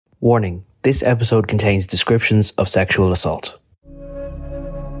Warning, this episode contains descriptions of sexual assault.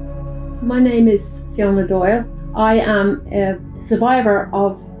 My name is Fiona Doyle. I am a survivor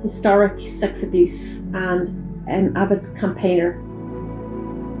of historic sex abuse and an avid campaigner.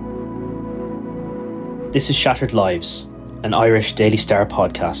 This is Shattered Lives, an Irish Daily Star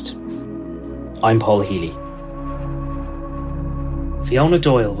podcast. I'm Paul Healy. Fiona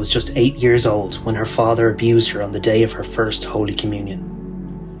Doyle was just 8 years old when her father abused her on the day of her first Holy Communion.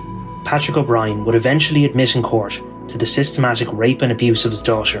 Patrick O'Brien would eventually admit in court to the systematic rape and abuse of his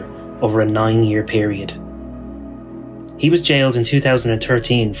daughter over a 9-year period. He was jailed in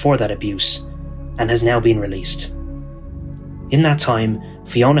 2013 for that abuse and has now been released. In that time,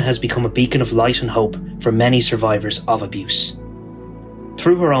 Fiona has become a beacon of light and hope for many survivors of abuse.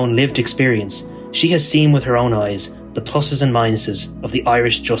 Through her own lived experience, she has seen with her own eyes the pluses and minuses of the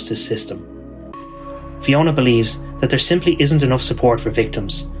Irish justice system. Fiona believes that there simply isn't enough support for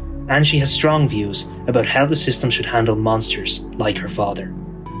victims, and she has strong views about how the system should handle monsters like her father.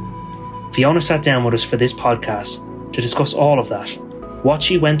 Fiona sat down with us for this podcast to discuss all of that, what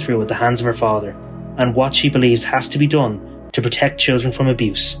she went through at the hands of her father, and what she believes has to be done to protect children from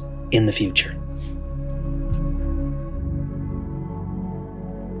abuse in the future.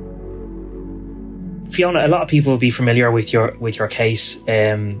 Fiona, a lot of people will be familiar with your case,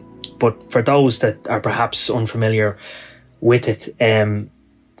 but for those that are perhaps unfamiliar with it,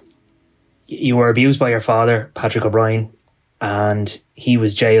 you were abused by your father, Patrick O'Brien, and he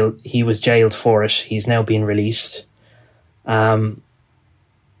was jailed for it. He's now been released. That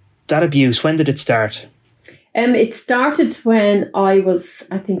abuse, when did it start? It started when I was,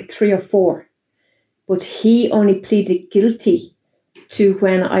 I think, 3 or 4, but he only pleaded guilty to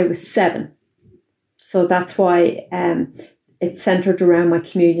when I was 7. So that's why it centred around my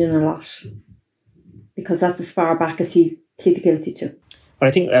communion a lot, because that's as far back as he pleaded guilty to. But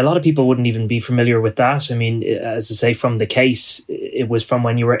I think a lot of people wouldn't even be familiar with that. I mean, as I say, from the case, it was from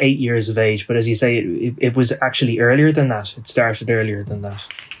when you were 8 years of age. But as you say, it was actually earlier than that. It started earlier than that.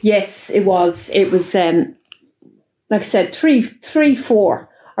 Yes, it was. It was, like I said, 3, 4.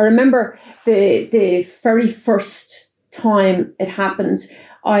 I remember the very first time it happened,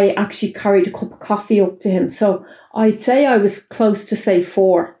 I actually carried a cup of coffee up to him. So I'd say I was close to, say,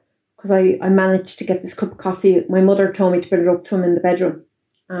 4, because I managed to get this cup of coffee. My mother told me to bring it up to him in the bedroom.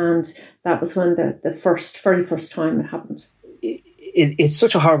 And that was when the very first time it happened. It's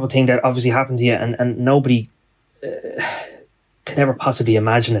such a horrible thing that obviously happened to you, and nobody can ever possibly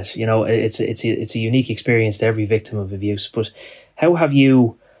imagine it. You know, it's a unique experience to every victim of abuse. But how have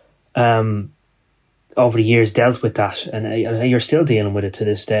you, over the years, dealt with that? And you're still dealing with it to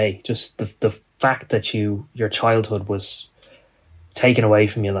this day. Just the fact that your childhood was taken away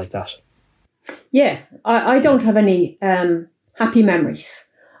from you like that. Yeah, I don't have any happy memories.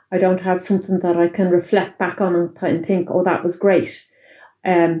 I don't have something that I can reflect back on and think, oh, that was great.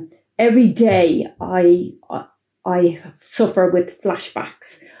 Every day I suffer with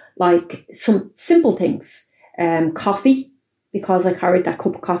flashbacks, like some simple things. Coffee, because I carried that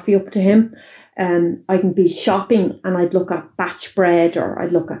cup of coffee up to him. I can be shopping and I'd look at batch bread, or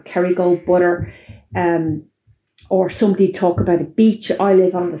I'd look at Kerrygold butter, or somebody talk about a beach. I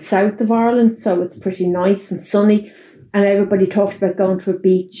live on the south of Ireland, so it's pretty nice and sunny. And everybody talks about going to a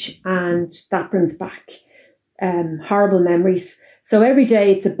beach, and that brings back horrible memories. So every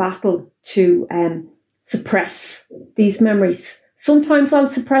day it's a battle to suppress these memories. Sometimes I'll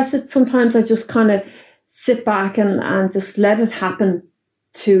suppress it. Sometimes I just kind of sit back and just let it happen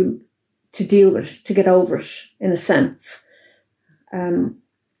to deal with it, to get over it, in a sense.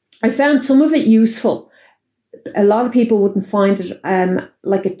 I found some of it useful. A lot of people wouldn't find it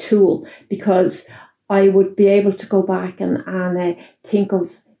like a tool, because I would be able to go back and think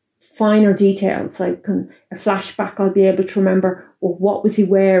of finer details. Like a flashback, I'll be able to remember, well, what was he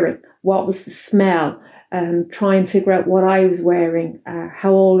wearing? What was the smell? Try and figure out what I was wearing,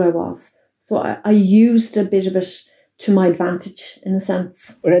 how old I was. So I used a bit of it to my advantage, in a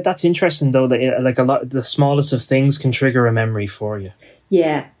sense. But that's interesting, though, that like a lot, the smallest of things can trigger a memory for you.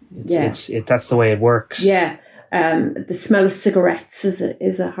 Yeah. That's the way it works. Yeah. The smell of cigarettes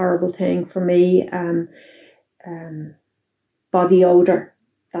is a horrible thing for me. Body odor,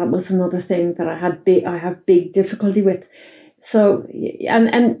 that was another thing that I have big difficulty with. So,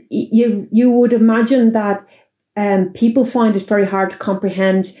 and you would imagine that people find it very hard to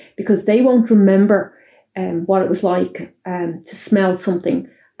comprehend, because they won't remember what it was like to smell something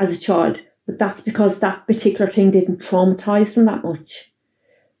as a child. But that's because that particular thing didn't traumatize them that much.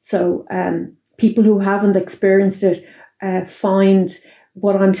 So, people who haven't experienced it find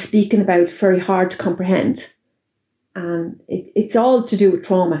what I'm speaking about very hard to comprehend. And it's all to do with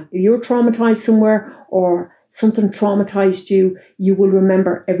trauma. If you're traumatized somewhere or something traumatized you, you will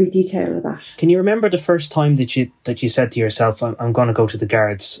remember every detail of that. Can you remember the first time that you said to yourself, I'm going to go to the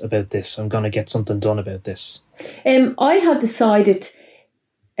guards about this, I'm going to get something done about this? I had decided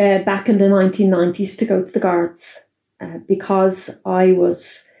back in the 1990s to go to the guards because I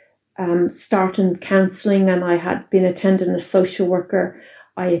was starting counselling, and I had been attending a social worker.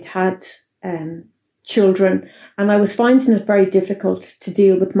 I had children, and I was finding it very difficult to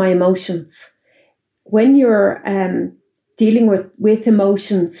deal with my emotions. When you're dealing with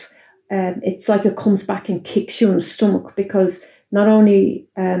emotions, it's like it comes back and kicks you in the stomach, because not only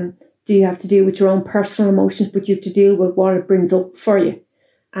do you have to deal with your own personal emotions, but you have to deal with what it brings up for you.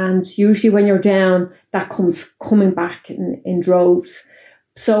 And usually when you're down, that comes coming back in droves.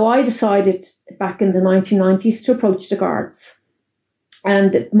 So I decided back in the 1990s to approach the guards.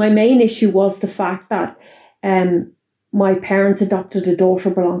 And my main issue was the fact that my parents adopted a daughter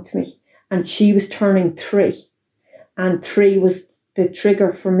belonged to me, and she was turning 3. And 3 was the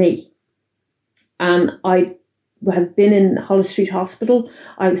trigger for me. And I had been in Holles Street Hospital.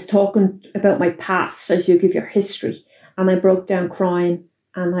 I was talking about my past, as you give your history. And I broke down crying,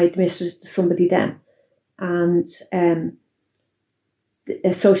 and I admitted it to somebody then. And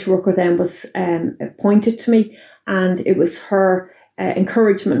a social worker then was appointed to me, and it was her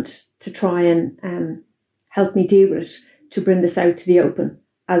encouragement to try and help me deal with it, to bring this out to the open,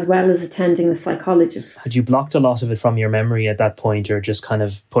 as well as attending a psychologist. Had you blocked a lot of it from your memory at that point, or just kind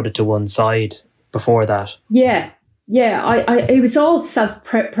of put it to one side before that? Yeah. It was all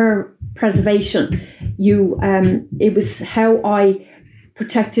self-preservation. It was how I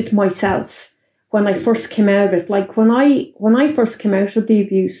protected myself when I first came out of it. Like when I first came out of the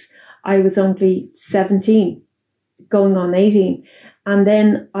abuse, I was only 17, going on 18. And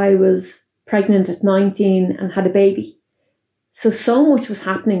then I was pregnant at 19 and had a baby. So much was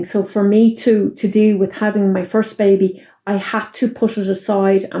happening. So for me to deal with having my first baby, I had to put it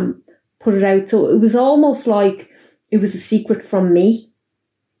aside and put it out. So it was almost like it was a secret from me,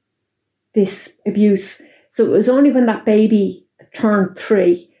 this abuse. So it was only when that baby turned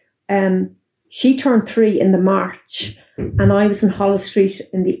 3, she turned 3 in the March, and I was in Holles Street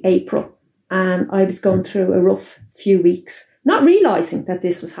in the April, and I was going through a rough few weeks, not realising that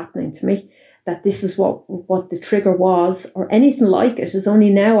this was happening to me, that this is what the trigger was, or anything like it. It's only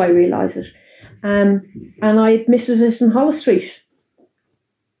now I realise it. And I admitted it in Holles Street.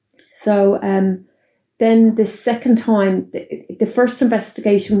 So then the second time, the first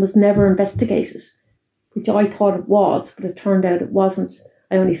investigation was never investigated, which I thought it was, but it turned out it wasn't.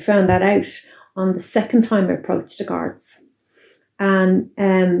 I only found that out on the second time I approached the guards. And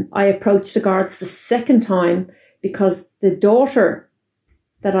I approached the guards the second time because the daughter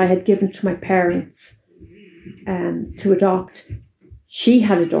that I had given to my parents to adopt, she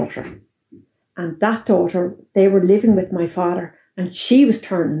had a daughter. And that daughter, they were living with my father, and she was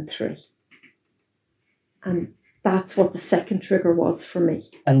turning 3. And that's what the second trigger was for me.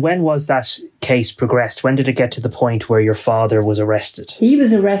 And when was that case progressed? When did it get to the point where your father was arrested? He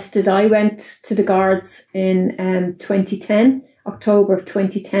was arrested. I went to the guards in 2010, October of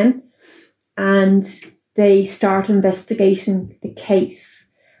 2010, and they started investigating the case.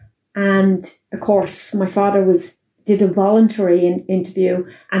 And of course, my father did a voluntary interview,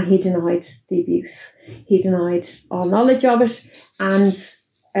 and he denied the abuse. He denied all knowledge of it, and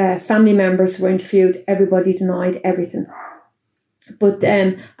family members were interviewed. Everybody denied everything. But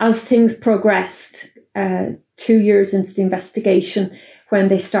as things progressed, 2 years into the investigation, when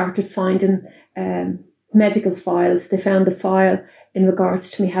they started finding medical files, they found the file in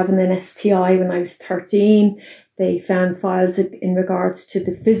regards to me having an STI when I was 13. They found files in regards to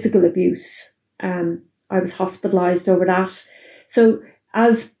the physical abuse. I was hospitalised over that. So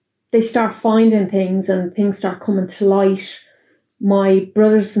as they start finding things and things start coming to light, my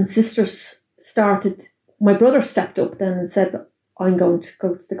brothers and sisters my brother stepped up then and said, I'm going to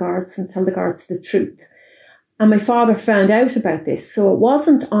go to the guards and tell the guards the truth. And my father found out about this. So it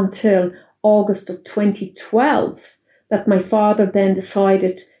wasn't until August of 2012 that my father then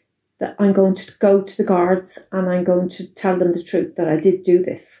decided that I'm going to go to the guards and I'm going to tell them the truth, that I did do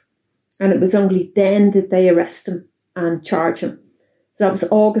this. And it was only then that they arrest him and charge him. So that was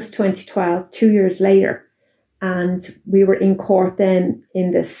August 2012, 2 years later. And we were in court then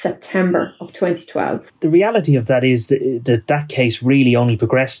in the September of 2012. The reality of that is that case really only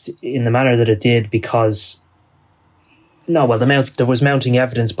progressed in the manner that it did because, there was mounting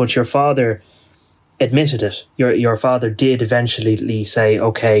evidence, but your father admitted it. Your father did eventually say,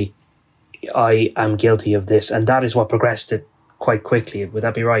 okay, I am guilty of this. And that is what progressed it quite quickly. Would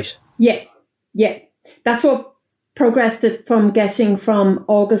that be right? Yeah. That's what progressed it from getting from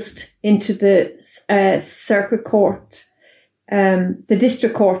August into the circuit court, the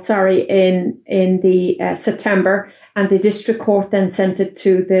district court, in the September, and the district court then sent it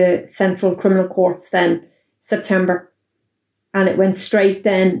to the central criminal courts then September, and it went straight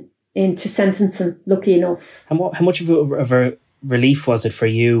then into sentencing, lucky enough. And how much of a relief was it for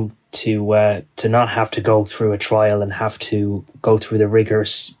you to not have to go through a trial and have to go through the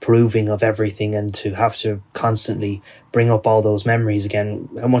rigorous proving of everything and to have to constantly bring up all those memories again?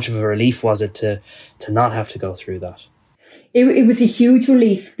 How much of a relief was it to not have to go through that? It was a huge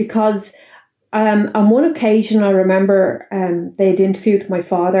relief, because on one occasion I remember they had interviewed my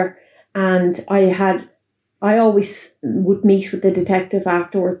father, and I always would meet with the detective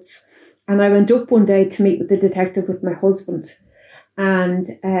afterwards, and I went up one day to meet with the detective with my husband, and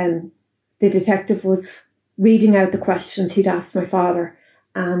the detective was reading out the questions he'd asked my father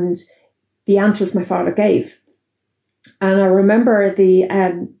and the answers my father gave. And I remember the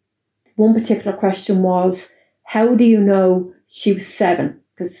one particular question was, how do you know she was 7?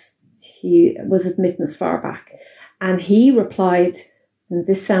 Because he was admitting as far back. And he replied, and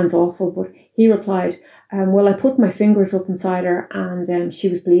this sounds awful, but he replied, well, I put my fingers up inside her and she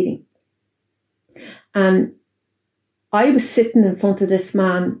was bleeding. And I was sitting in front of this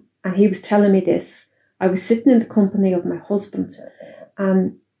man and he was telling me this. I was sitting in the company of my husband,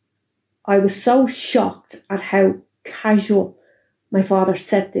 and I was so shocked at how casual my father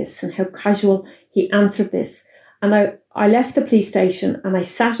said this and how casual he answered this. And I left the police station and I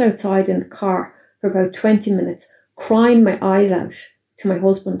sat outside in the car for about 20 minutes, crying my eyes out to my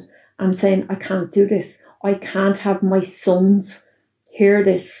husband and saying, I can't do this. I can't have my sons hear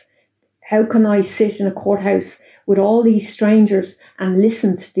this. How can I sit in a courthouse with all these strangers and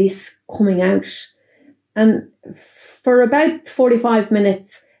listen to this coming out? And for about 45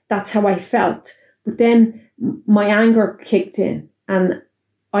 minutes, that's how I felt. But then my anger kicked in, and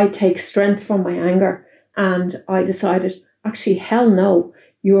I take strength from my anger. And I decided, actually, hell no,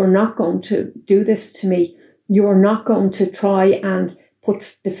 you're not going to do this to me. You're not going to try and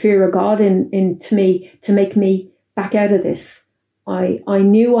put the fear of God into me to make me back out of this. I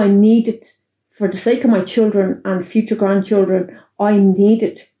knew I needed, for the sake of my children and future grandchildren, I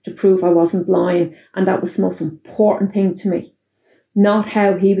needed to prove I wasn't lying. And that was the most important thing to me. Not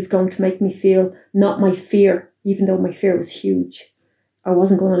how he was going to make me feel, not my fear, even though my fear was huge. I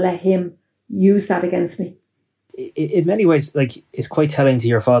wasn't going to let him use that against me. In many ways, like, it's quite telling to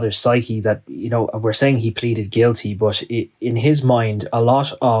your father's psyche that, you know, we're saying he pleaded guilty, but in his mind, a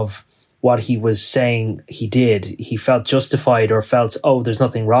lot of what he was saying he did, he felt justified or felt, oh, there's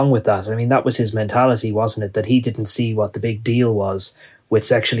nothing wrong with that. I mean, that was his mentality, wasn't it? That he didn't see what the big deal was with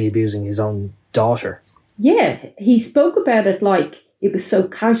sexually abusing his own daughter. Yeah, he spoke about it like it was so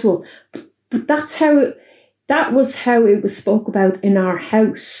casual. But that was how it was spoke about in our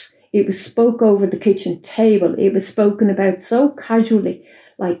house. It was spoke over the kitchen table. It was spoken about so casually,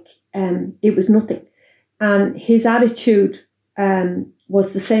 like it was nothing. And his attitude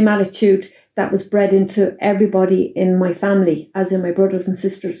was the same attitude that was bred into everybody in my family, as in my brothers and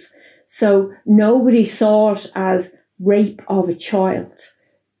sisters. So nobody saw it as rape of a child.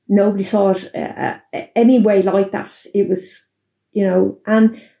 Nobody saw it any way like that. It was, you know,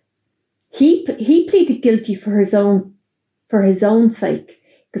 and he pleaded guilty for his own sake,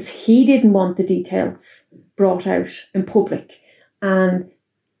 because he didn't want the details brought out in public. And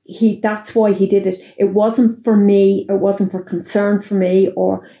that's why he did it. It wasn't for me. It wasn't for concern for me,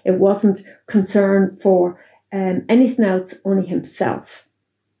 or it wasn't concern for anything else, only himself.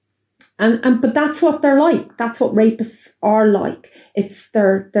 But that's what they're like. That's what rapists are like.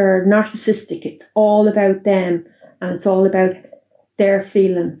 They're narcissistic. It's all about them, and it's all about their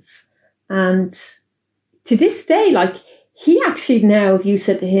feelings. And to this day, like, he actually now, if you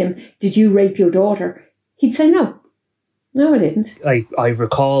said to him, did you rape your daughter? He'd say no. No, I didn't. I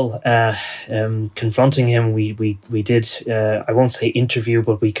recall confronting him. We did, I won't say interview,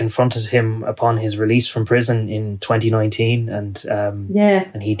 but we confronted him upon his release from prison in 2019. And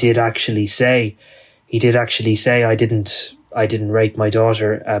and he did actually say I didn't rape my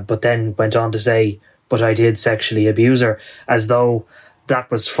daughter, but then went on to say, but I did sexually abuse her, as though that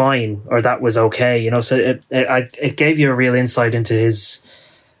was fine or that was okay, you know. So it gave you a real insight into his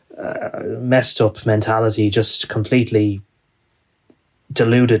messed up mentality, just completely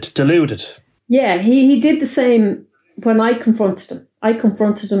deluded. Yeah, he did the same when I confronted him. I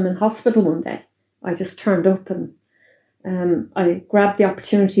confronted him in hospital one day. I just turned up and I grabbed the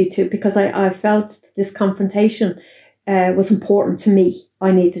opportunity to, because I felt this confrontation was important to me.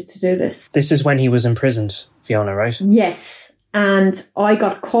 I needed to do this. This is when he was imprisoned, Fiona, right? Yes. And I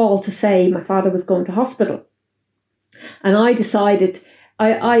got a call to say my father was going to hospital. And I decided,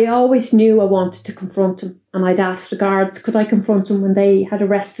 I always knew I wanted to confront him. And I'd asked the guards, could I confront him when they had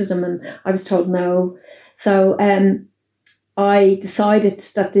arrested him? And I was told no. So I decided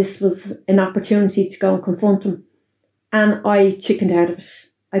that this was an opportunity to go and confront him. And I chickened out of it.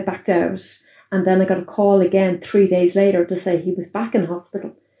 I backed out. And then I got a call again 3 days later to say he was back in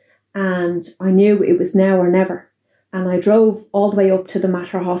hospital. And I knew it was now or never. And I drove all the way up to the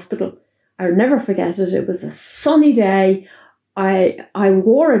Mater Hospital. I'll never forget it. It was a sunny day. I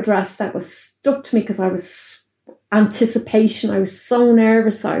wore a dress that was stuck to me because I was anticipation. I was so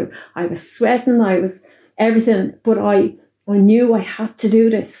nervous. I was sweating. I was everything. But I knew I had to do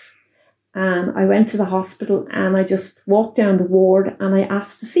this. And I went to the hospital and I just walked down the ward and I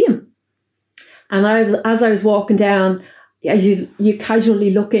asked to see him. And as I was walking down, as you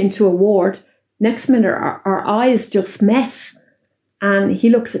casually look into a ward, next minute our eyes just met. And he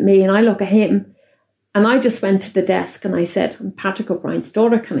looks at me and I look at him. And I just went to the desk and I said, I'm Patrick O'Brien's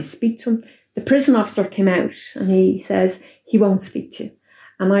daughter, can I speak to him? The prison officer came out and he says, he won't speak to you.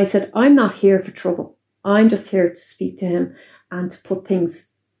 And I said, I'm not here for trouble. I'm just here to speak to him and to put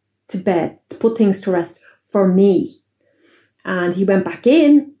things to bed, to put things to rest for me. And he went back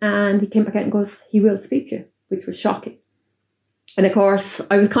in and he came back out and goes, he will speak to you, which was shocking. And of course,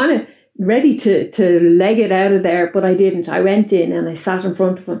 I was kind of ready to leg it out of there, but I didn't. I went in and I sat in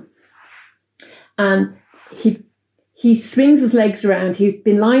front of him. And he swings his legs around. He'd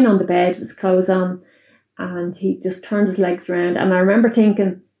been lying on the bed with his clothes on, and he just turned his legs around. And I remember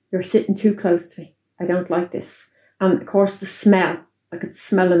thinking, you're sitting too close to me. I don't like this. And of course, the smell, I could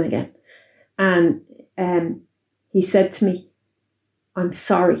smell him again. And he said to me, I'm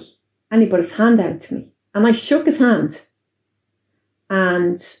sorry. And he put his hand out to me. And I shook his hand.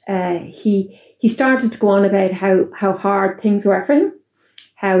 And he started to go on about how hard things were for him,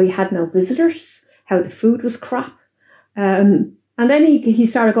 how he had no visitors, how the food was crap. And then he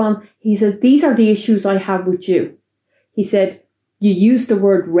started going, he said, these are the issues I have with you. He said, you used the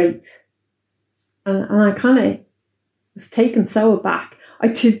word rape. And I kind of was taken so aback.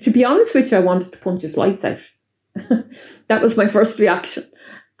 To be honest with you, I wanted to punch his lights out. That was my first reaction.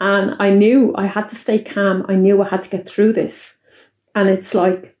 And I knew I had to stay calm. I knew I had to get through this. And it's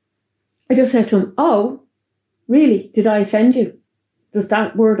like, I just said to him, oh, really? Did I offend you? Does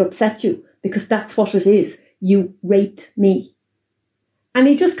that word upset you? Because that's what it is. You raped me. And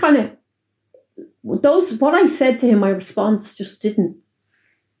he just kind of, what I said to him, my response just didn't.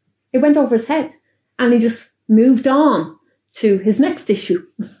 It went over his head. And he just moved on to his next issue.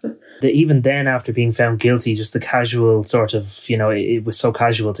 Even then, after being found guilty, just the casual sort of, it was so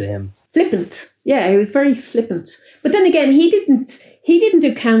casual to him. Flippant. Yeah, he was very flippant. But then again, he didn't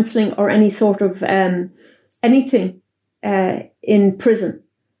do counselling or any sort of anything in prison.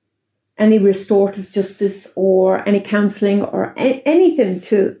 Any restorative justice or any counselling or anything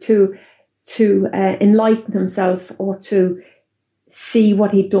to enlighten himself or to see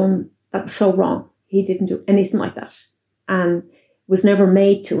what he'd done that was so wrong. He didn't do anything like that and was never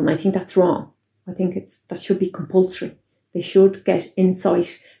made to. And I think that's wrong. I think that should be compulsory. They should get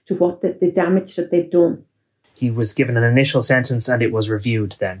insight to what the damage that they've done. He was given an initial sentence and it was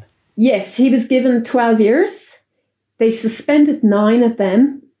reviewed then? Yes, he was given 12 years. They suspended 9 of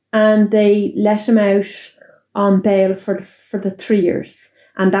them and they let him out on bail for the 3 years.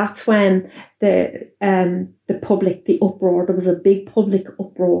 And that's when the public, the uproar, there was a big public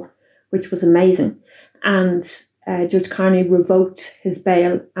uproar, which was amazing. And Judge Carney revoked his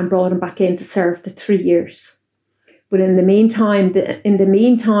bail and brought him back in to serve the 3 years. But in the meantime,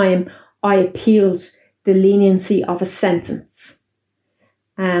 I appealed the leniency of a sentence.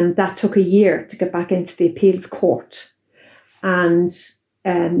 And that took a year to get back into the appeals court. And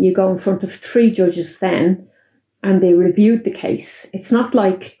you go in front of 3 judges then, and they reviewed the case. It's not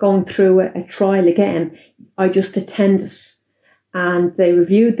like going through a trial again. I just attended. And they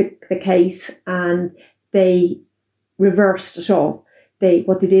reviewed the case and they reversed it all.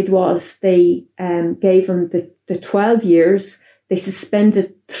 What they did was they gave him the 12 years. They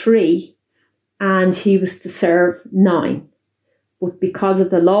suspended 3 and he was to serve 9. But because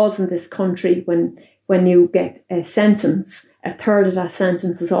of the laws in this country, when you get a sentence, a third of that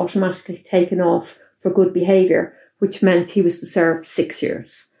sentence is automatically taken off for good behaviour, which meant he was to serve 6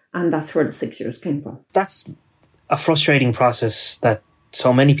 years. And that's where the 6 years came from. That's a frustrating process that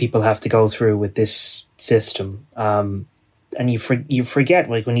so many people have to go through with this system. And you forget,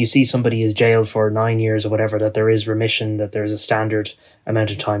 like when you see somebody is jailed for 9 years or whatever, that there is remission, that there's a standard amount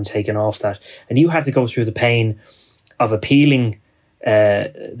of time taken off that. And you have to go through the pain of appealing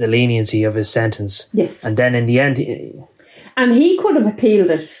the leniency of his sentence. Yes. And then in the end... And he could have appealed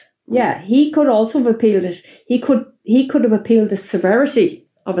it Yeah, he could also have appealed it. He could have appealed the severity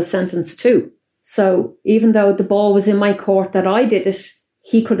of a sentence too. So even though the ball was in my court that I did it,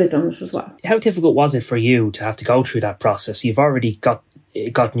 he could have done it as well. How difficult was it for you to have to go through that process? You've already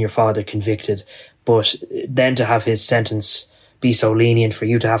gotten your father convicted, but then to have his sentence be so lenient, for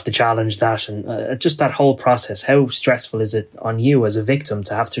you to have to challenge that, and just that whole process, how stressful is it on you as a victim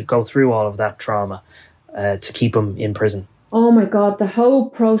to have to go through all of that trauma to keep him in prison? Oh my God, the whole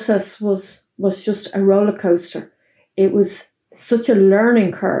process was just a roller coaster. It was such a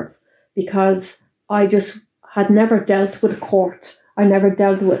learning curve because I just had never dealt with a court. I never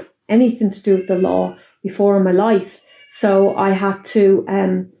dealt with anything to do with the law before in my life. So I had to,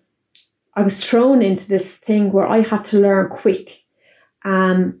 I was thrown into this thing where I had to learn quick.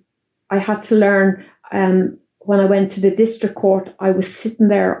 I had to learn, when I went to the district court, I was sitting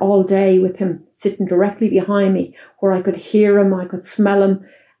there all day with him, sitting directly behind me, where I could hear him, I could smell him,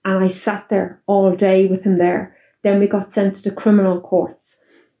 and I sat there all day with him there. Then we got sent to the criminal courts.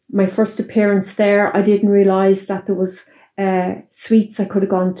 My first appearance there, I didn't realise that there was suites I could have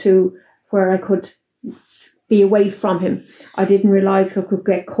gone to where I could be away from him. I didn't realise I could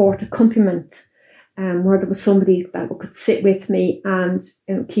get court accompaniment, where there was somebody that could sit with me and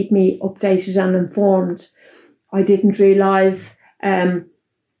keep me updated and informed. I didn't realise, I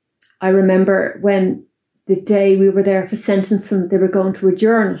remember when the day we were there for sentencing, they were going to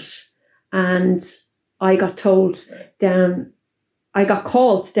adjourn it, and I got called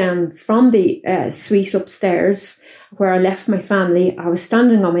down from the suite upstairs where I left my family. I was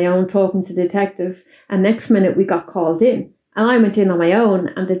standing on my own talking to the detective, and next minute we got called in. And I went in on my own,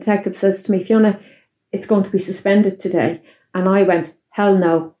 and the detective says to me, "Fiona, it's going to be suspended today." And I went, "Hell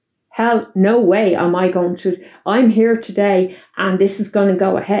no. Hell, no way am I going to. I'm here today and this is going to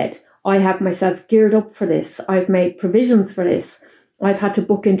go ahead. I have myself geared up for this. I've made provisions for this. I've had to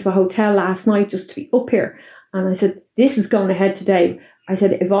book into a hotel last night just to be up here." And I said, "This is going ahead today." I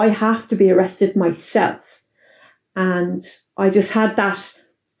said, "If I have to be arrested myself." And I just had that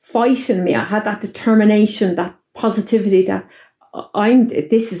fight in me. I had that determination, that positivity that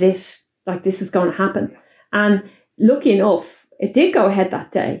this is it. Like, this is going to happen. And lucky enough, it did go ahead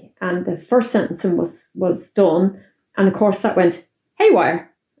that day, and the first sentencing was done, and of course that went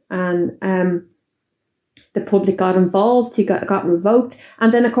haywire, and the public got involved. He got revoked,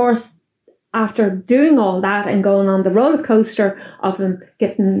 and then of course after doing all that and going on the roller coaster of him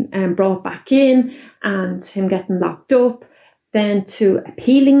getting brought back in and him getting locked up, then to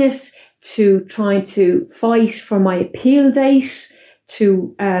appealing it, to trying to fight for my appeal date,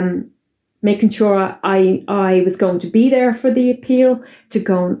 to making sure I was going to be there for the appeal, to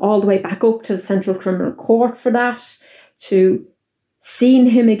going all the way back up to the Central Criminal Court for that, to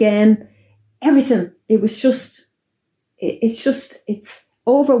seeing him again, everything. It was just, it's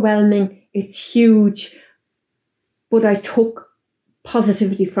overwhelming, it's huge, but I took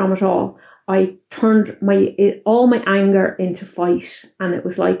positivity from it all. I turned all my anger into fight, and it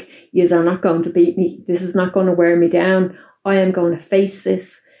was like, "Yous are not going to beat me. This is not going to wear me down. I am going to face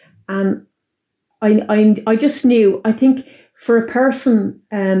this." And I just knew, I think for a person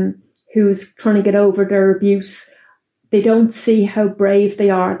who's trying to get over their abuse, they don't see how brave they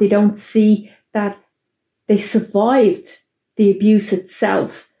are. They don't see that they survived the abuse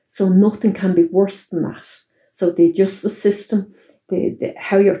itself. So nothing can be worse than that. So the justice system,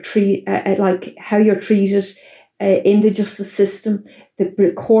 how you're treated in the justice system,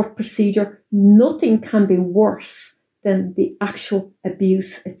 the court procedure, nothing can be worse than the actual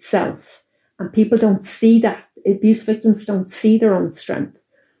abuse itself. And people don't see that. Abuse victims don't see their own strength.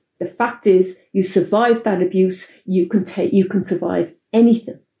 The fact is, you survived that abuse, you can survive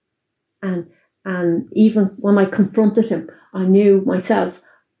anything. And even when I confronted him, I knew myself,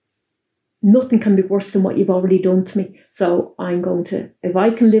 nothing can be worse than what you've already done to me. So I'm going to, if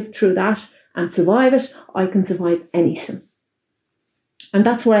I can live through that and survive it, I can survive anything. And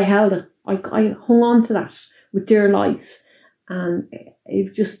that's where I held it. I hung on to that with dear life. And it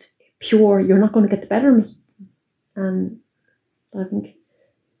was just pure, you're not going to get the better of me. And I think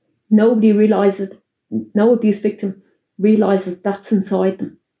nobody realises, no abuse victim realises that's inside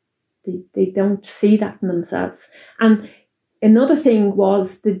them. They don't see that in themselves. And another thing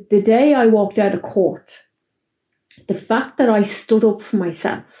was the day I walked out of court, the fact that I stood up for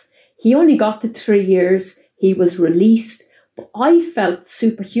myself. He only got the 3 years, he was released, but I felt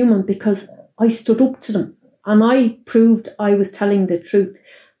superhuman because I stood up to them and I proved I was telling the truth.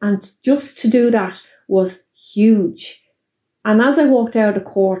 And just to do that was huge. And as I walked out of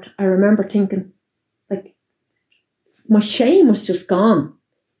court, I remember thinking, like, my shame was just gone.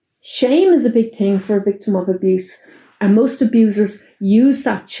 Shame is a big thing for a victim of abuse. And most abusers use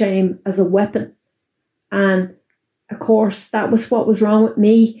that shame as a weapon. And of course, that was what was wrong with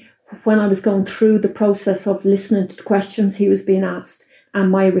me when I was going through the process of listening to the questions he was being asked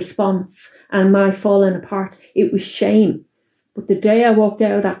and my response and my falling apart. It was shame. But the day I walked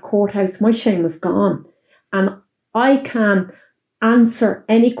out of that courthouse, my shame was gone. And I can answer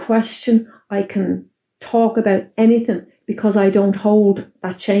any question. I can talk about anything because I don't hold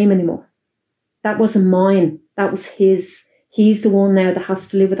that shame anymore. That wasn't mine. That was his. He's the one now that has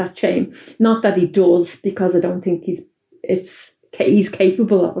to live with that shame. Not that he does, because I don't think he's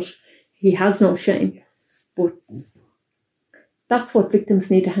capable of it. He has no shame. But that's what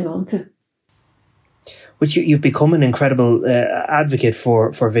victims need to hang on to. But you've become an incredible advocate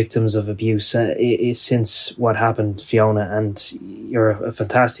for victims of abuse since what happened, Fiona, and you're a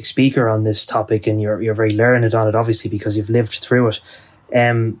fantastic speaker on this topic, and you're very learned on it, obviously, because you've lived through it.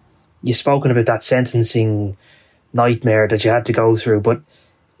 You've spoken about that sentencing nightmare that you had to go through, but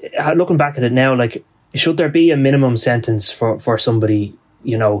looking back at it now, like, should there be a minimum sentence for somebody,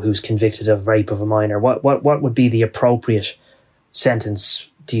 you know, who's convicted of rape of a minor? What would be the appropriate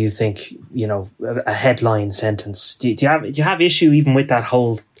sentence, do you think? You know, a headline sentence? Do you have issue even with that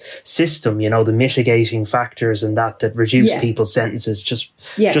whole system, you know, the mitigating factors and that reduce people's sentences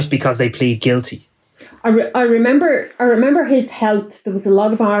just because they plead guilty? I remember his health. There was a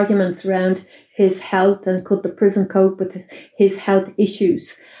lot of arguments around his health and could the prison cope with his health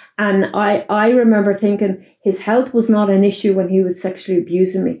issues. And I remember thinking his health was not an issue when he was sexually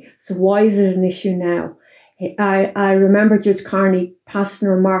abusing me. So why is it an issue now? I remember Judge Carney passing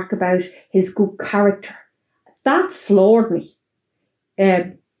a remark about his good character. That floored me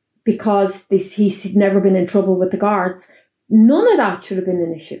because he'd never been in trouble with the guards. None of that should have been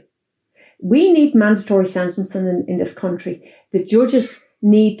an issue. We need mandatory sentencing in this country. The judges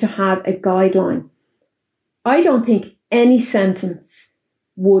need to have a guideline. I don't think any sentence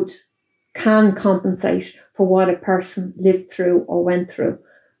can compensate for what a person lived through or went through.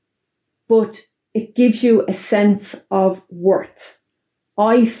 But it gives you a sense of worth.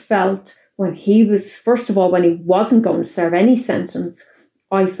 I felt when he wasn't going to serve any sentence,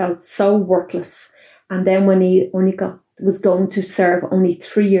 I felt so worthless. And then when he was going to serve only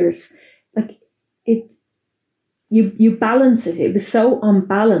 3 years, like you balance it. It was so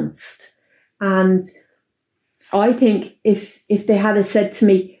unbalanced. And I think if they had said to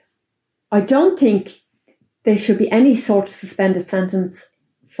me, I don't think there should be any sort of suspended sentence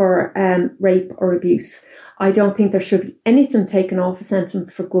for rape or abuse. I don't think there should be anything taken off a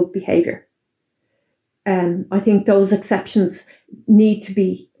sentence for good behaviour. I think those exceptions need to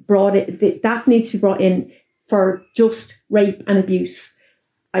be brought in. That needs to be brought in for just rape and abuse.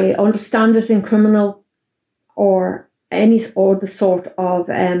 I understand it in criminal or the sort of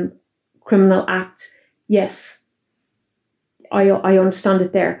criminal act. Yes, I understand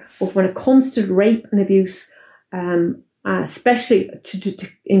it there. But when it comes to rape and abuse, especially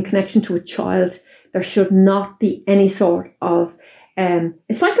in connection to a child, there should not be any sort of,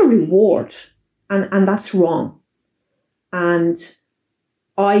 it's like a reward, and that's wrong. And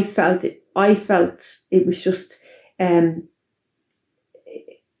I felt it was just, it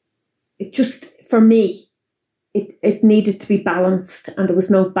just, for me, it needed to be balanced, and there was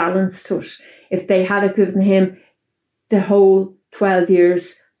no balance to it. If they had given him the whole 12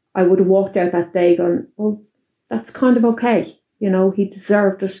 years, I would have walked out that day going, well, that's kind of okay. You know, he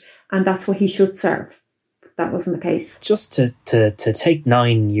deserved it, and that's what he should serve. But that wasn't the case. Just to take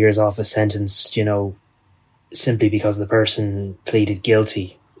 9 years off a sentence, you know, simply because the person pleaded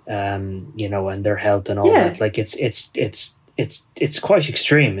guilty, you know, and their health and all that, like it's quite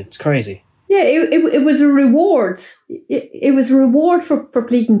extreme. It's crazy. Yeah, it was a reward. It was a reward for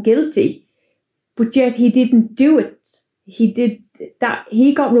pleading guilty, but yet he didn't do it. He did that.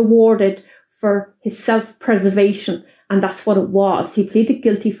 He got rewarded for his self-preservation, and that's what it was. He pleaded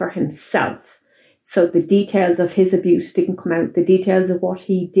guilty for himself. So the details of his abuse didn't come out. The details of what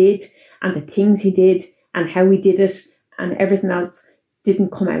he did and the things he did and how he did it and everything else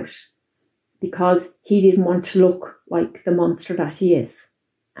didn't come out because he didn't want to look like the monster that he is.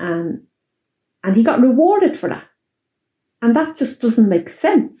 And he got rewarded for that. And that just doesn't make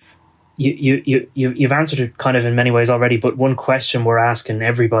sense. You've answered it kind of in many ways already, but one question we're asking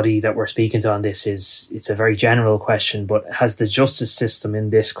everybody that we're speaking to on this is, it's a very general question, but has the justice system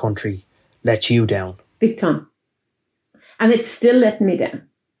in this country let you down? Big time. And it's still letting me down.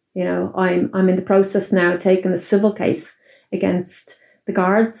 You know, I'm in the process now taking a civil case against the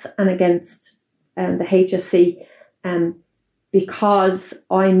guards and against the HSC, because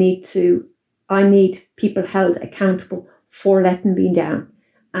I need people held accountable for letting me down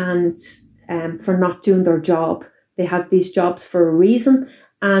and for not doing their job They have these jobs for a reason,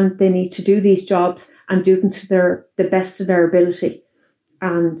 and they need to do these jobs and do them to the best of their ability.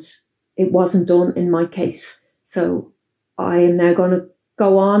 And it wasn't done in my case. So I am now going to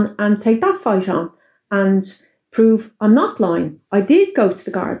go on and take that fight on and prove I'm not lying. I did go to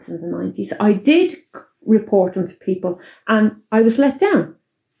the guards in the 90s. I did report them to people, and I was let down.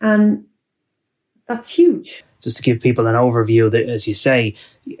 And that's huge. Just to give people an overview, that, as you say,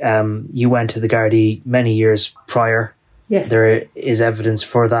 you went to the Gardaí many years prior. Yes. There is evidence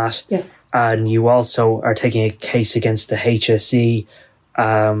for that. Yes. And you also are taking a case against the HSE,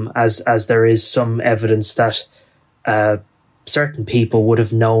 as there is some evidence that certain people would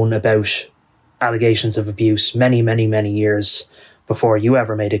have known about allegations of abuse many, many, many years before you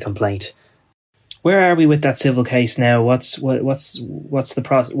ever made a complaint. Where are we with that civil case now? What's the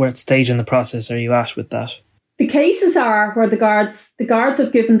process? What stage in the process are you at with that? The cases are where the guards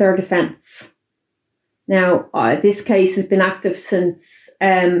have given their defence. Now, this case has been active since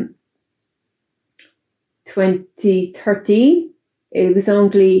 2013. It was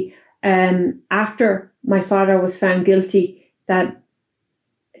only after my father was found guilty that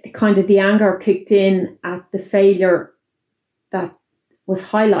the anger kicked in at the failure that was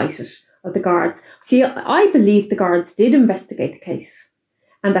highlighted of the guards. See, I believe the guards did investigate the case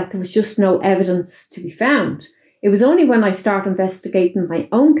and that there was just no evidence to be found. It was only when I started investigating my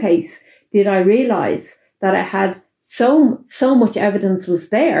own case did I realise that I had so much evidence was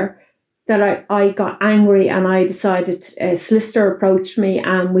there that I got angry, and I decided, a solicitor approached me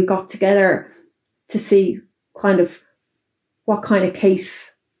and we got together to see what kind of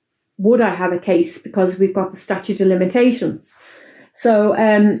case would I have a case, because we've got the statute of limitations. So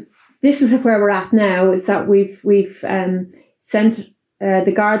this is where we're at now, is that we've sent,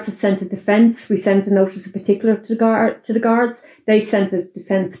 the guards have sent a defence. We sent a notice of particular to the guards. They sent a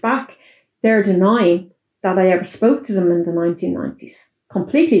defence back. They're denying that I ever spoke to them in the 1990s,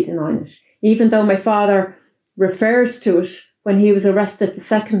 completely denying it. Even though my father refers to it when he was arrested the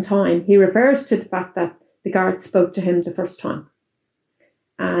second time, he refers to the fact that the guards spoke to him the first time.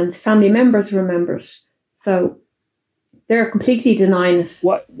 And family members remember it. So they're completely denying it.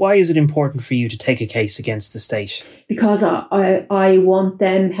 Why is it important for you to take a case against the state? Because I want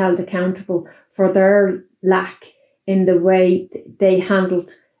them held accountable for their lack in the way they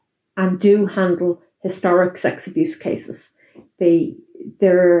handled and do handle historic sex abuse cases.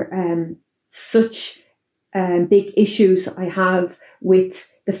 They're such big issues I have with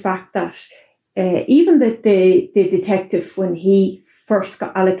the fact that even that the detective, when he first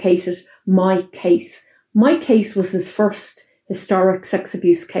got allocated my case was his first historic sex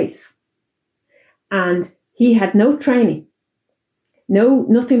abuse case. And he had no training,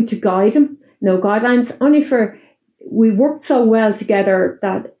 nothing to guide him, no guidelines, we worked so well together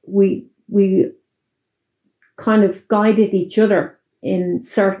that we kind of guided each other in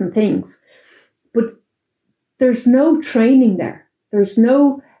certain things. But there's no training there. There's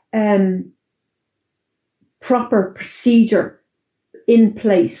no proper procedure in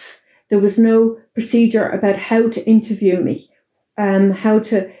place. There was no procedure about how to interview me,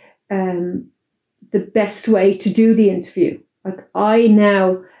 the best way to do the interview. Like, I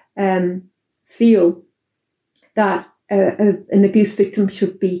now feel that an abuse victim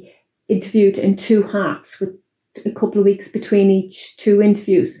should be interviewed in two halves with a couple of weeks between each two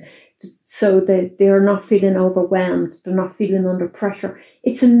interviews, so that they are not feeling overwhelmed, they're not feeling under pressure.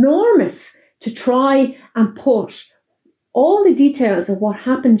 It's enormous to try and put all the details of what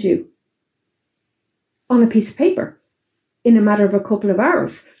happened to you on a piece of paper in a matter of a couple of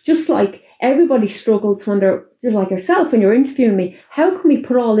hours. Just like everybody struggles when they're like yourself, when you're interviewing me, how can we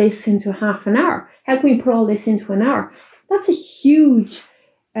put all this into half an hour? How can we put all this into an hour? That's a huge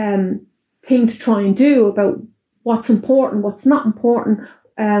thing to try and do about what's important, what's not important,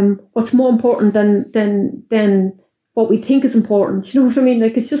 what's more important than what we think is important. You know what I mean?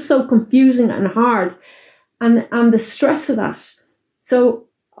 Like, it's just so confusing and hard, and the stress of that. So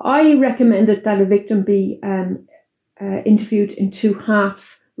I recommended that a victim be interviewed in two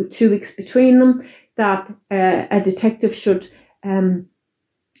halves with 2 weeks between them, that a detective should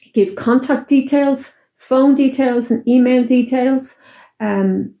give contact details, phone details and email details,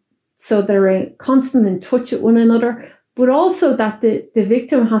 so they're constant in touch with one another, but also that the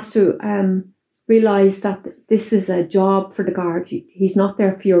victim has to realise that this is a job for the guard. He's not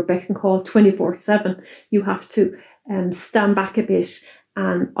there for your beck and call 24/7. You have to stand back a bit.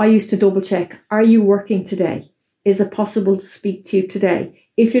 And I used to double check, are you working today? Is it possible to speak to you today?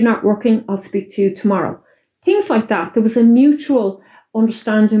 If you're not working, I'll speak to you tomorrow. Things like that. There was a mutual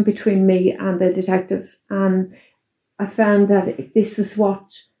understanding between me and the detective. And I found that this is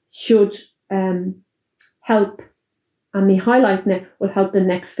what should help And me highlighting it will help the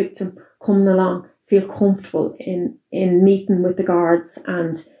next victim coming along feel comfortable in meeting with the guards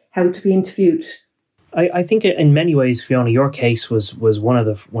and how to be interviewed. I think in many ways, Fiona, your case was one of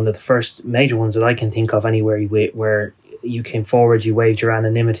the first major ones that I can think of anywhere where you came forward, you waived your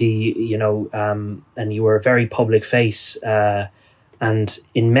anonymity, and you were a very public face. And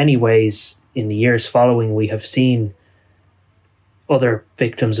in many ways, in the years following, we have seen other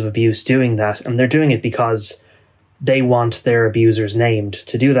victims of abuse doing that, and they're doing it because they want their abusers named.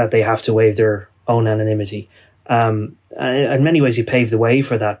 To do that, they have to waive their own anonymity. In many ways, you paved the way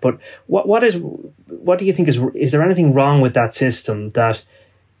for that. But what do you think is there anything wrong with that system that,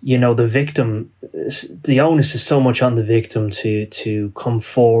 the victim, the onus is so much on the victim to come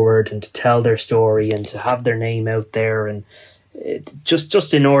forward and to tell their story and to have their name out there, and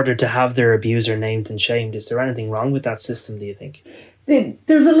just in order to have their abuser named and shamed? Is there anything wrong with that system, do you think?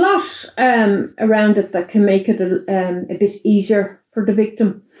 There's a lot around it that can make it a bit easier for the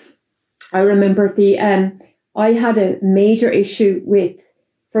victim. I remember I had a major issue with,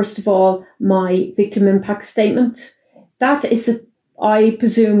 first of all, my victim impact statement. That I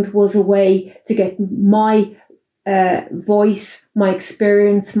presumed was a way to get my voice, my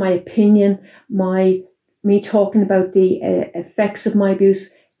experience, my opinion, me talking about the effects of my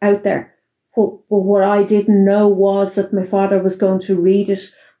abuse out there. But what I didn't know was that my father was going to read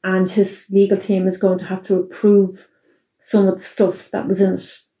it and his legal team is going to have to approve some of the stuff that was in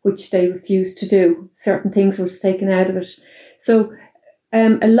it, which they refused to do. Certain things were taken out of it. So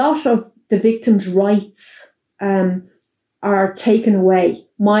a lot of the victim's rights are taken away.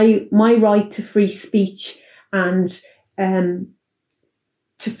 My right to free speech and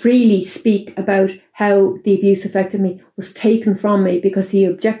to freely speak about how the abuse affected me was taken from me because he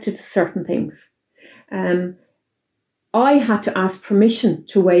objected to certain things. I had to ask permission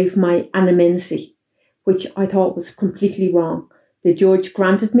to waive my anonymity, which I thought was completely wrong. The judge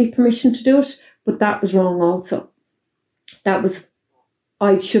granted me permission to do it, but that was wrong also.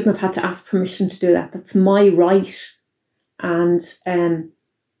 I shouldn't have had to ask permission to do that. That's my right, and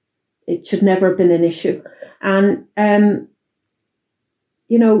it should never have been an issue. And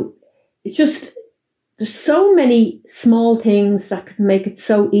it's just, there's so many small things that could make it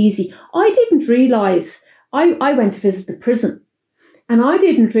so easy. I didn't realise, I went to visit the prison, and I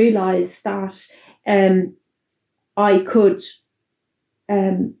didn't realise that I could,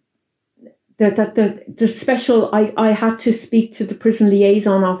 the special, I had to speak to the prison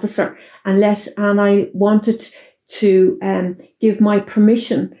liaison officer and I wanted to give my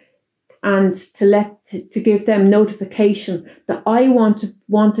permission and to give them notification that I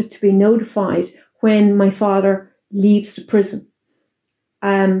wanted to be notified when my father leaves the prison.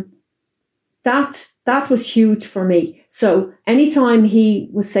 That was huge for me. So anytime he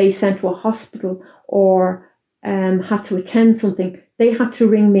was, say, sent to a hospital or had to attend something, they had to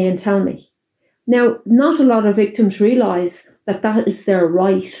ring me and tell me. Now, not a lot of victims realise that that is their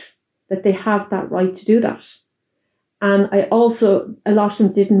right, that they have that right to do that. And a lot of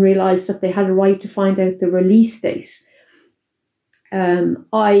them didn't realise that they had a right to find out the release date.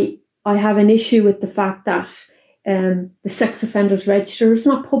 I have an issue with the fact that the sex offenders register is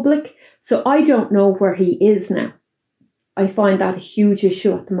not public, so I don't know where he is now. I find that a huge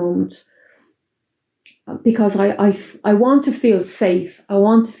issue at the moment because I want to feel safe, I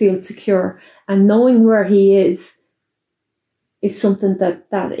want to feel secure, and knowing where he is something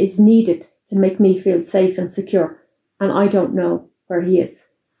that is needed to make me feel safe and secure. And I don't know where he is.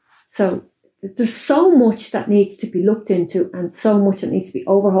 So there's so much that needs to be looked into and so much that needs to be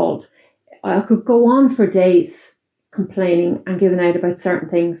overhauled. I could go on for days complaining and giving out about certain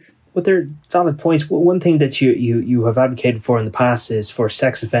things. But they're valid points. One thing that you have advocated for in the past is for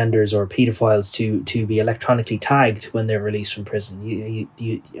sex offenders or paedophiles to be electronically tagged when they're released from prison. Are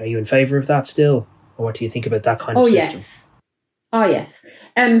you in favour of that still? Or what do you think about that kind of system? Yes.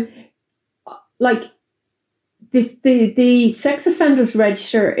 The sex offenders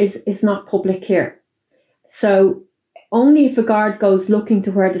register is not public here. So only if a guard goes looking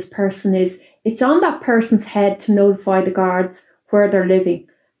to where this person is, it's on that person's head to notify the guards where they're living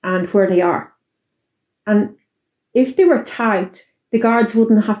and where they are. And if they were tagged, the guards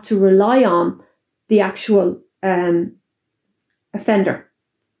wouldn't have to rely on the actual offender.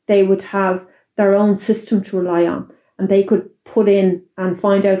 They would have their own system to rely on, and they could put in and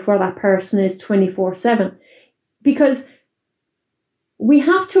find out where that person is 24/7. Because we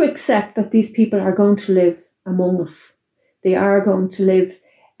have to accept that these people are going to live among us. They are going to live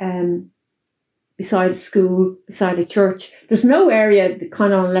beside a school, beside a church. There's no area,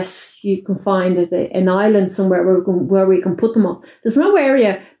 kind of, unless you can find an island somewhere where we can put them up. There's no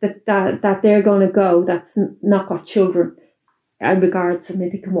area that they're going to go that's not got children. In regards, I mean,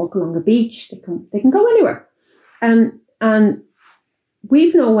 they can walk along a beach. They can go anywhere, and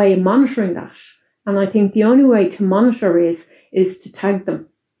we've no way of monitoring that. And I think the only way to monitor is to tag them,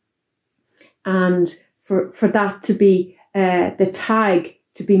 and for that to be the tag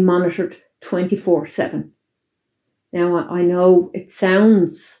to be monitored 24/7. Now I know it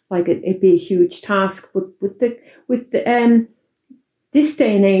sounds like it'd be a huge task, but with this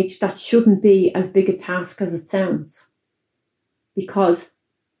day and age, that shouldn't be as big a task as it sounds, because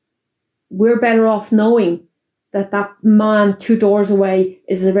we're better off knowing that man 2 doors away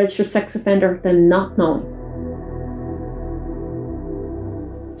is a registered sex offender than not knowing.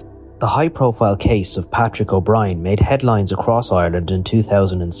 The high-profile case of Patrick O'Brien made headlines across Ireland in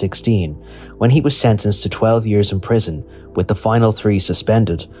 2016 when he was sentenced to 12 years in prison, with the final 3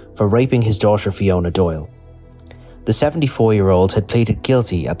 suspended, for raping his daughter Fiona Doyle. The 74-year-old had pleaded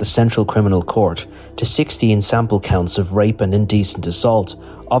guilty at the Central Criminal Court to 16 sample counts of rape and indecent assault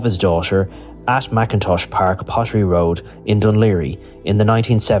of his daughter at Macintosh Park, Pottery Road in Dunleary in the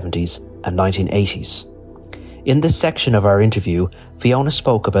 1970s and 1980s. In this section of our interview, Fiona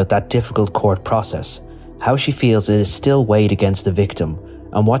spoke about that difficult court process, how she feels it is still weighed against the victim,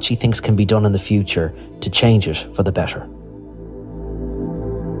 and what she thinks can be done in the future to change it for the better.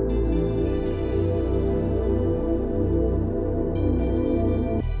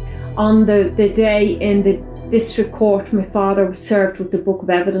 On the day in the district court, my father was served with the book of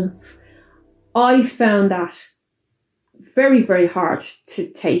evidence. I found that very, very hard to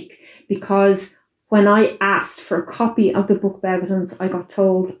take, because when I asked for a copy of the book of evidence, I got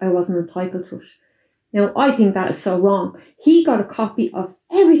told I wasn't entitled to it. Now, I think that is so wrong. He got a copy of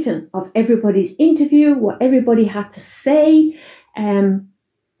everything, of everybody's interview, what everybody had to say. I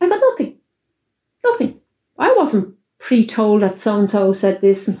got nothing. Nothing. I wasn't pre-told that so-and-so said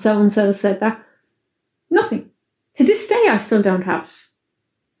this and so-and-so said that. Nothing. To this day, I still don't have it.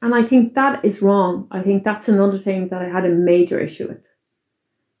 And I think that is wrong. I think that's another thing that I had a major issue with.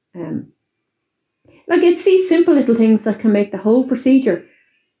 Like, it's these simple little things that can make the whole procedure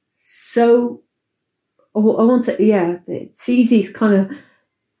so, I won't say, it's easy, it's kind of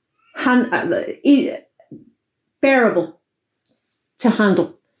bearable to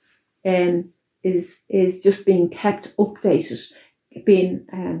handle, is just being kept updated, being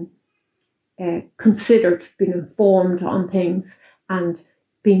considered, being informed on things, and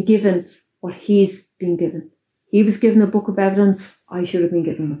being given what he's been given. He was given a book of evidence, I should have been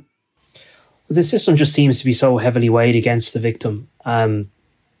given one. The system just seems to be so heavily weighed against the victim. And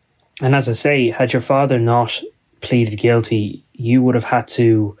as I say, had your father not pleaded guilty, you would have had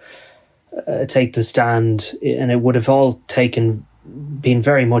to take the stand, and it would have all been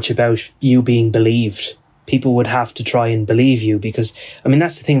very much about you being believed. People would have to try and believe you, because, I mean,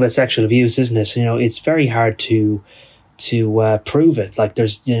 that's the thing about sexual abuse, isn't it? You know, it's very hard to prove it. Like,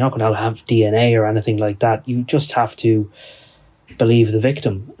 you're not going to have DNA or anything like that. You just have to believe the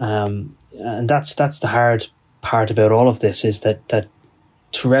victim. And that's the hard part about all of this, is that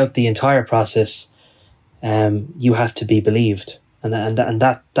throughout the entire process, you have to be believed, and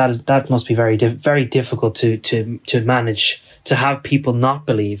that must be very difficult to manage, to have people not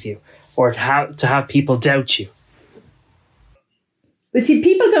believe you, or to have people doubt you. But see,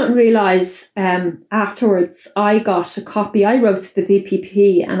 people don't realise, afterwards I got a copy. I wrote to the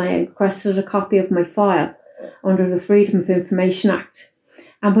DPP and I requested a copy of my file under the Freedom of Information Act.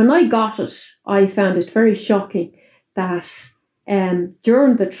 And when I got it, I found it very shocking that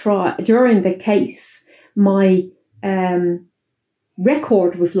during the case, my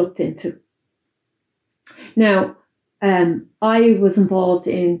record was looked into. Now, I was involved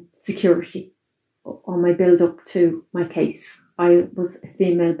in security on my build-up to my case. I was a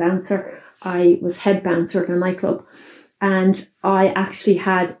female bouncer. I was head bouncer at a nightclub, and I actually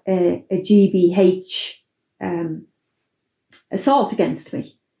had a GBH assault against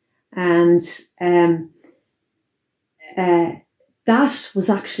me, and that was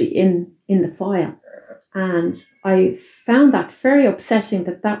actually in the file, and I found that very upsetting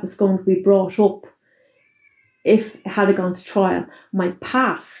that was going to be brought up if it had gone to trial, my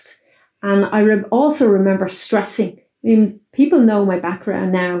past. And I also remember stressing. I mean, people know my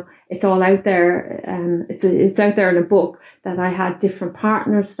background now. It's all out there. It's out there in a book that I had different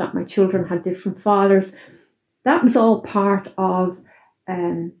partners, that my children had different fathers. That was all part of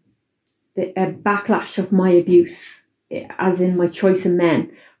the backlash of my abuse, as in my choice of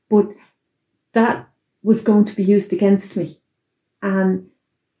men. But that was going to be used against me. And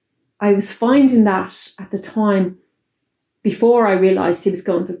I was finding that at the time, before I realised he was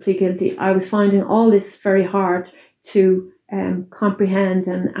going to plead guilty, I was finding all this very hard to comprehend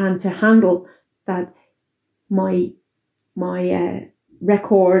and to handle, that my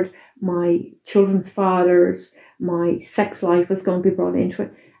record, my children's fathers, my sex life was going to be brought into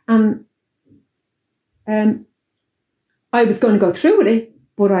it. And I was going to go through with it,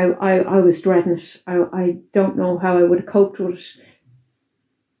 but I was dreading it. I don't know how I would have coped with it.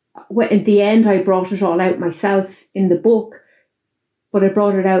 In the end, I brought it all out myself in the book, but I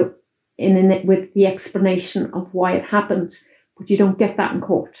brought it out with the explanation of why it happened. But you don't get that in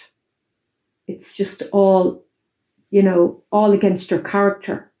court. It's just all, all against your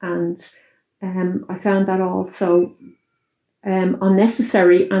character. And I found that all so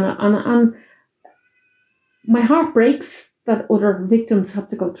unnecessary. And my heart breaks that other victims have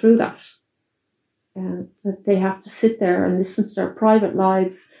to go through that. That they have to sit there and listen to their private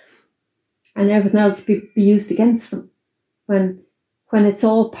lives and everything else be used against them when it's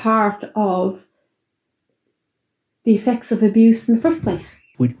all part of the effects of abuse in the first place.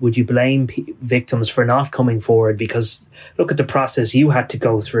 Would you blame victims for not coming forward? Because look at the process you had to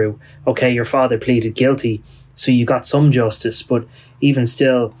go through. Okay, your father pleaded guilty, so you got some justice, but even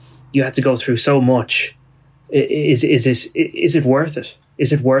still, you had to go through so much. Is it worth it?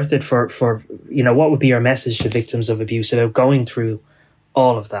 Is it worth it for what would be your message to victims of abuse about going through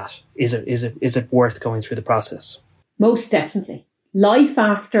all of that? Is it worth going through the process? Most definitely. Life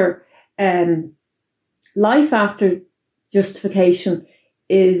after justification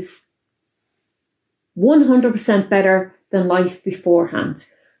is 100% better than life beforehand.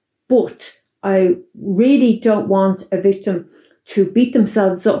 But I really don't want a victim to beat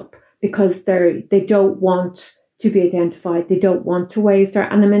themselves up because they don't want to be identified. They don't want to waive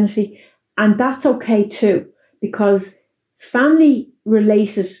their anonymity. And that's okay too, because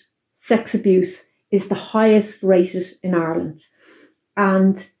family-related sex abuse is the highest rated in Ireland.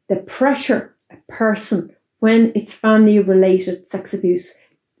 And the pressure a person, when it's family-related sex abuse,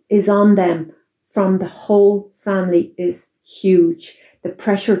 is on them from the whole family is huge. The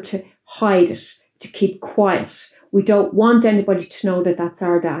pressure to hide it, to keep quiet. We don't want anybody to know that that's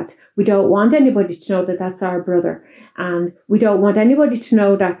our dad. We don't want anybody to know that that's our brother. And we don't want anybody to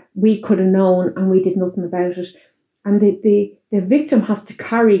know that we could have known and we did nothing about it. And the victim has to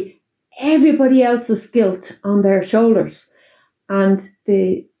carry everybody else's guilt on their shoulders. And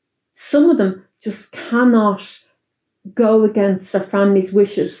some of them just cannot go against their family's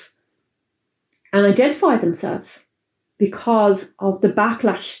wishes and identify themselves because of the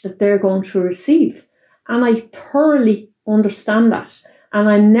backlash that they're going to receive. And I thoroughly understand that. And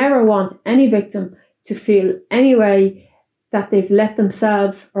I never want any victim to feel any way that they've let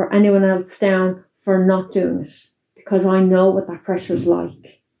themselves or anyone else down for not doing it, because I know what that pressure is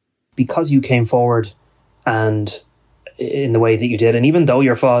like. Because you came forward and in the way that you did, and even though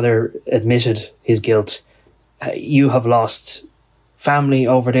your father admitted his guilt, you have lost family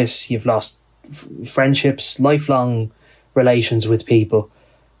over this, you've lost friendships, lifelong relations with people,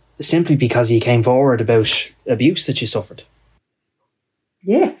 simply because you came forward about abuse that you suffered.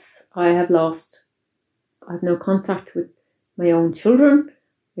 Yes, I have no contact with my own children,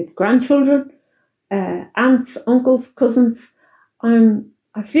 with grandchildren, aunts, uncles, cousins.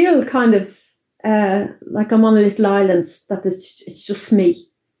 I feel kind of like I'm on a little island, that it's just me.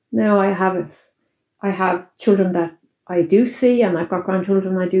 Now I have children that I do see, and I've got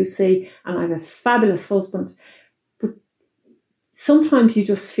grandchildren I do see, and I have a fabulous husband. But sometimes you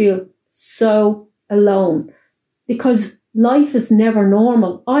just feel so alone because life is never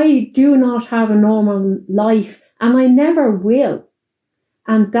normal. I do not have a normal life, and I never will.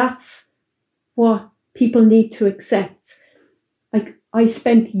 And that's what people need to accept. Like, I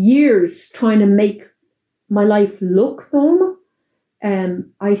spent years trying to make my life look normal.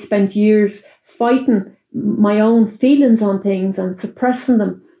 I spent years fighting my own feelings on things and suppressing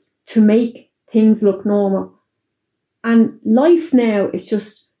them to make things look normal. And life now is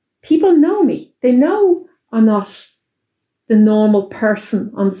just, people know me. They know I'm not the normal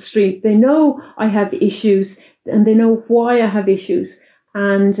person on the street. They know I have issues and they know why I have issues.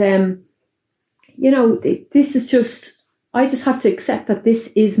 And, this is just, I just have to accept that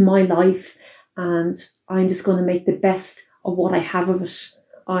this is my life and I'm just going to make the best of what I have of it.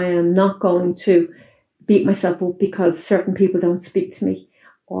 I am not going to beat myself up because certain people don't speak to me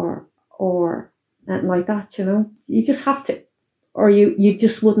or anything like that, You just have to, or you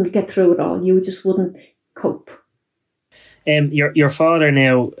just wouldn't get through it all. You just wouldn't cope. Your father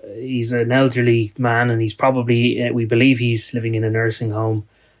now, he's an elderly man and he's probably, we believe he's living in a nursing home,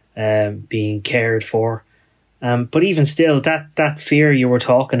 being cared for. But even still, that fear you were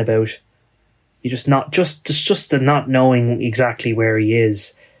talking about, you just the not knowing exactly where he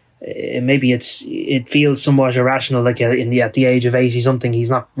is. Maybe it feels somewhat irrational, like at the age of 80 something, he's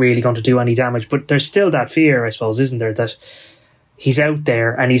not really going to do any damage. But there's still that fear, I suppose, isn't there, that he's out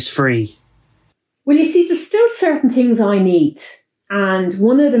there and he's free. Well, you see, there's still certain things I need, and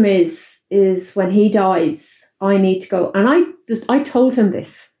one of them is when he dies, I need to go. And I told him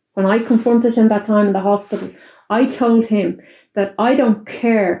this when I confronted him that time in the hospital. I told him that I don't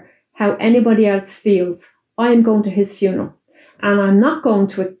care how anybody else feels. I am going to his funeral, and I'm not going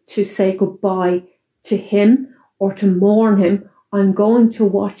to say goodbye to him or to mourn him. I'm going to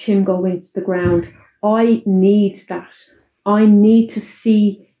watch him go into the ground. I need that. I need to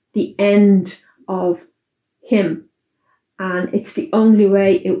see the end of him, and it's the only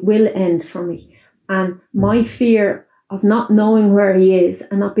way it will end for me. And my fear of not knowing where he is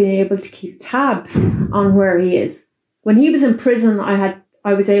and not being able to keep tabs on where he is. When he was in prison,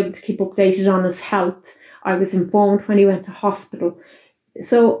 I was able to keep updated on his health. I was informed when he went to hospital,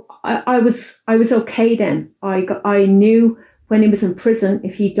 so I was okay then. I knew when he was in prison,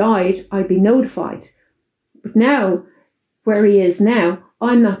 if he died, I'd be notified. But now, where he is now,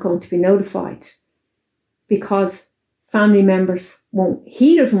 I'm not going to be notified, because family members won't.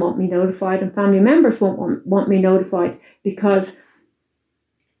 He doesn't want me notified, and family members won't want me notified, because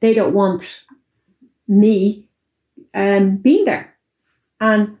they don't want me being there.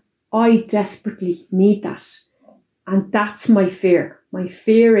 And I desperately need that. And that's my fear. My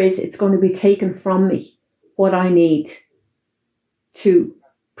fear is it's going to be taken from me, what I need to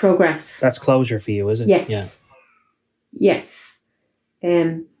progress. That's closure for you, isn't it? Yes. Yeah.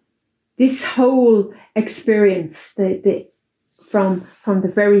 Yes. This whole experience, from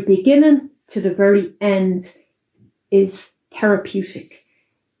the very beginning to the very end, is therapeutic.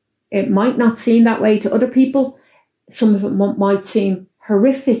 It might not seem that way to other people. Some of it might seem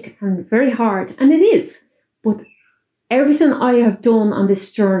horrific and very hard, and it is. But everything I have done on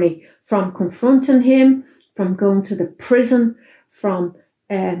this journey, from confronting him, from going to the prison, from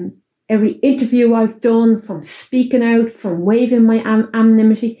every interview I've done, from speaking out, from waiving my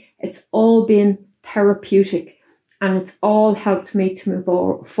anonymity, it's all been therapeutic, and it's all helped me to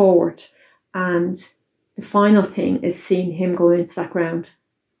move forward. And the final thing is seeing him go into that ground,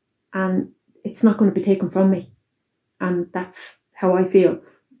 and it's not going to be taken from me. And that's how I feel.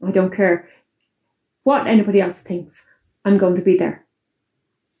 I don't care what anybody else thinks. I'm going to be there.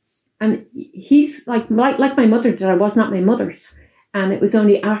 And he's like my mother did. I was not my mother's. And it was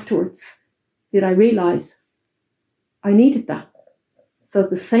only afterwards did I realise I needed that. So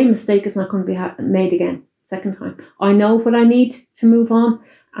the same mistake is not going to be made again, second time. I know what I need to move on,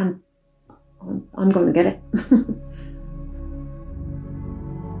 and I'm going to get it.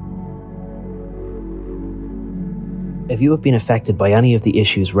 If you have been affected by any of the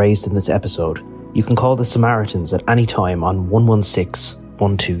issues raised in this episode, you can call the Samaritans at any time on 116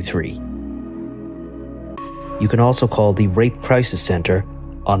 123. You can also call the Rape Crisis Centre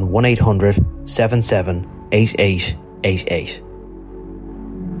on 1800 77 8888.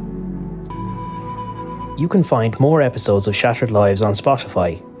 You can find more episodes of Shattered Lives on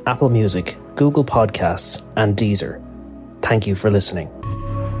Spotify, Apple Music, Google Podcasts and Deezer. Thank you for listening.